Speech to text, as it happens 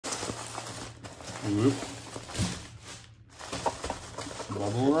Whoop.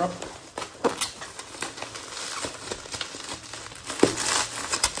 Bubble wrap.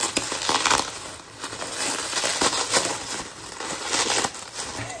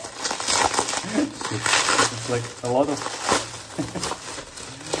 It's like a lot of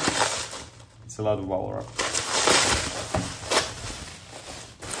it's a lot of bubble wrap.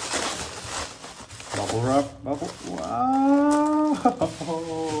 Bubble wrap, bubble. Wow.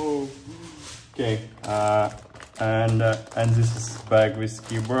 Okay, and this is bag with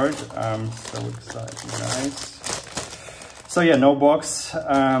keyboard. I'm so excited, guys. So yeah, no box,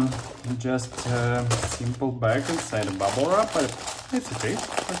 just simple bag inside a bubble wrap, but it's okay.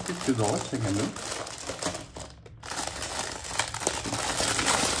 For $50 I can do.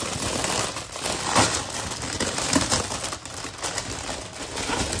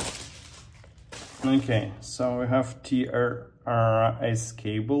 Okay, so we have TRS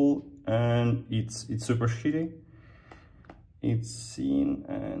cable, and it's super shitty. It's seen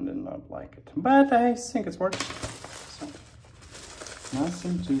and I not like it, but I think it's works. So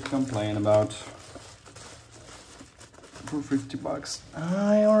nothing to complain about. For $50,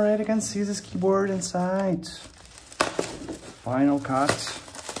 I already can see this keyboard inside. Final cut.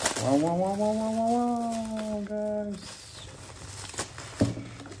 Wow, wow, wow, wow, wow, wow, wow, guys.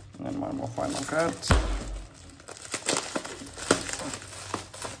 And one more final cut.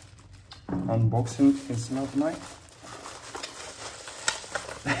 Unboxing is not my...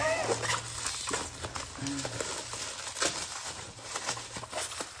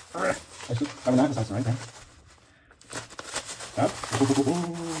 I should have a knife or something right there. Up.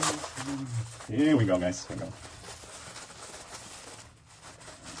 Here we go, guys. Here we go.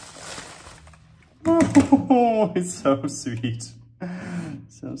 Oh, it's so sweet.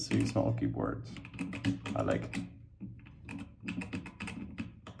 So sweet, small keyboard. I like it.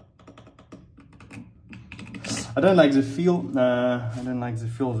 I don't like the feel. I don't like the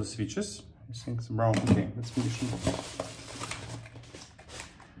feel of the switches. I think it's brown. Okay, let's finish it.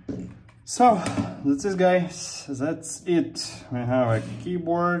 So that's it, guys. That's it. We have a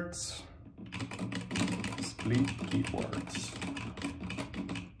keyboard, split keyboard.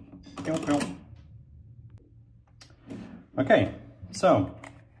 Okay, so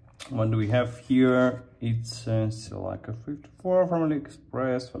what do we have here? It's Silakka54 from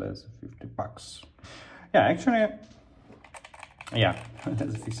AliExpress for less than $50. Yeah, actually, yeah,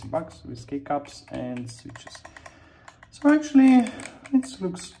 that's $50 with keycaps and switches. So actually, it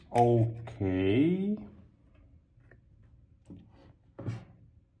looks okay.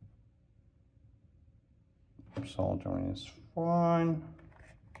 Soldering is fine.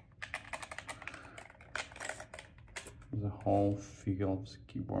 The whole feel of the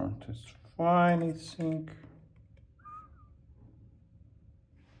keyboard is fine, I think.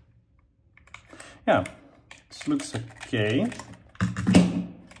 Yeah, it looks okay.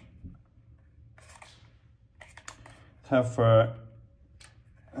 Have I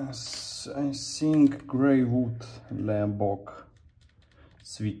think grey wood Lambok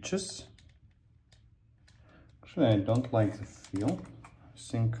switches. Actually, I don't like the feel. I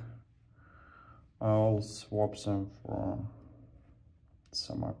think I'll swap them for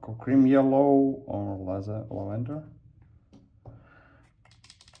some aqua cream yellow or lavender.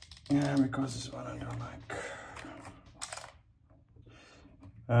 Yeah, because this one I don't like.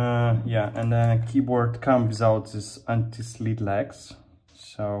 Yeah, and the keyboard comes without this anti-slip legs,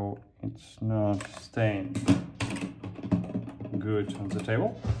 so it's not staying good on the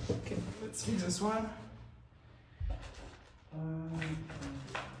table. Okay, let's fix this one.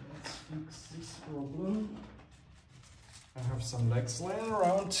 Let's fix this problem. I have some legs laying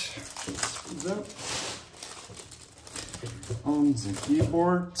around. Let's put them on the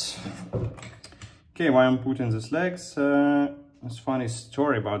keyboard. Okay, why I'm putting these legs? It's a funny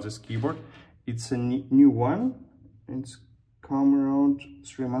story about this keyboard. It's a new one. It's come around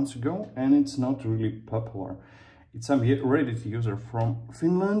 3 months ago, and it's not really popular. It's a Reddit user from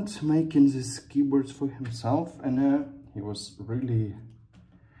Finland making these keyboards for himself, and he was really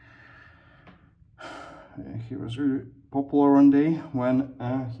popular one day when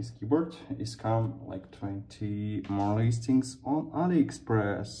his keyboard is come like 20 more listings on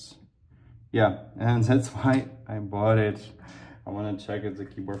AliExpress. Yeah, and that's why I bought it. I want to check if the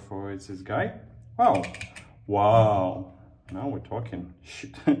keyboard for it's this guy. Wow, wow, now we're talking.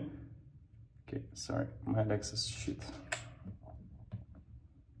 Shit. Okay, sorry, my legs is shit.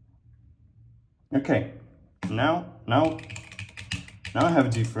 Okay, now I have a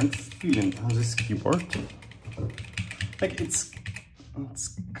different feeling on this keyboard. Like it's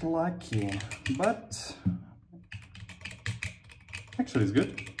clunky, but actually it's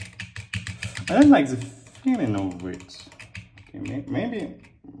good. I don't like the feeling of it. Okay,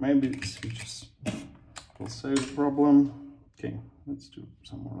 maybe switches will solve the problem. Okay, let's do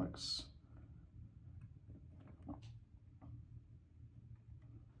some more legs.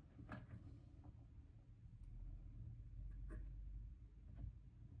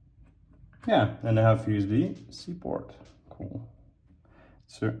 Yeah, and I have USB-C port. Cool.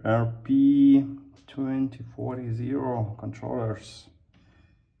 So RP2040 controllers.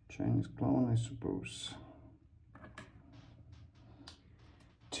 Chinese clone, I suppose.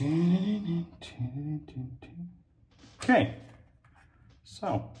 Okay.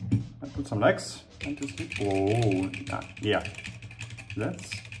 So I put some legs and just yeah, that's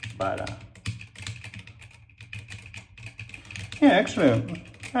better. Yeah, actually,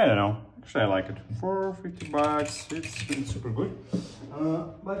 I don't know. Actually, I like it. For 50 bucks, it's super good.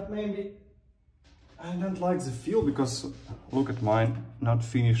 But maybe I don't like the feel because look at mine, not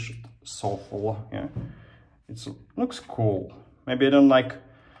finished so full. Yeah, it looks cool. Maybe I don't like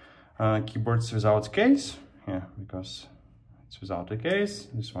keyboards without case. Yeah, because it's without a case.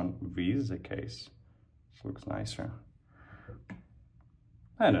 This one with the case looks nicer.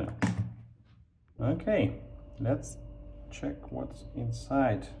 I don't know. Okay, let's check what's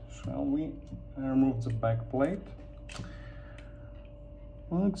inside. Shall we remove the back plate?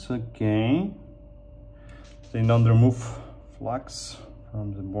 Looks okay. They don't remove flux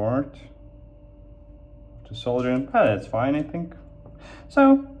from the board to soldering, but that's fine, I think.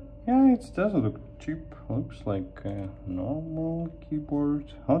 So yeah, it doesn't look cheap. Looks like a normal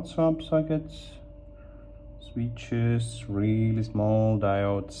keyboard. Hot swap sockets, switches, really small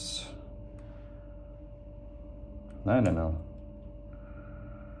diodes. I don't know.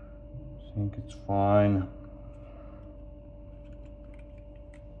 I think it's fine.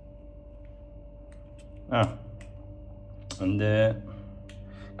 And the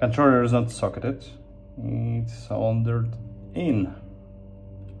controller is not socketed. It's soldered in.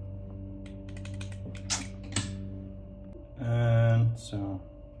 And so,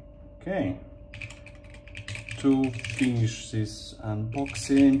 okay. To finish this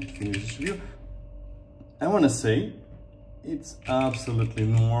unboxing, finish this review, I want to say it's absolutely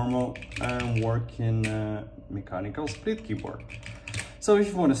normal and working mechanical split keyboard. So if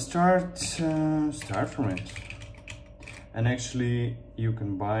you want to start from it. And actually you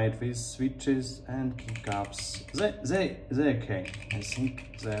can buy it with switches and keycaps. They're okay. I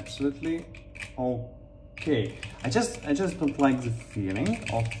think they're absolutely okay. I just don't like the feeling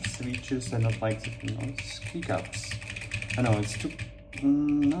of switches. I don't like the feeling of keycaps. I know it's too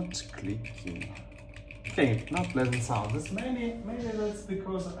not clicky. Okay, not pleasant sound. Maybe that's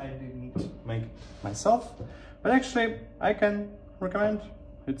because I didn't make it myself. But actually, I can recommend.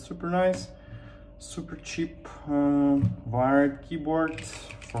 It's super nice, super cheap wired keyboard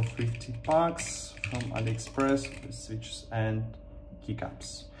for 50 bucks from AliExpress with switches and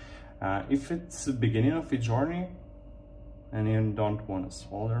keycaps. If it's the beginning of your journey and you don't want to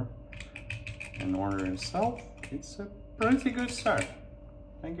solder and order yourself, it's a pretty good start.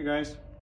 Thank you guys.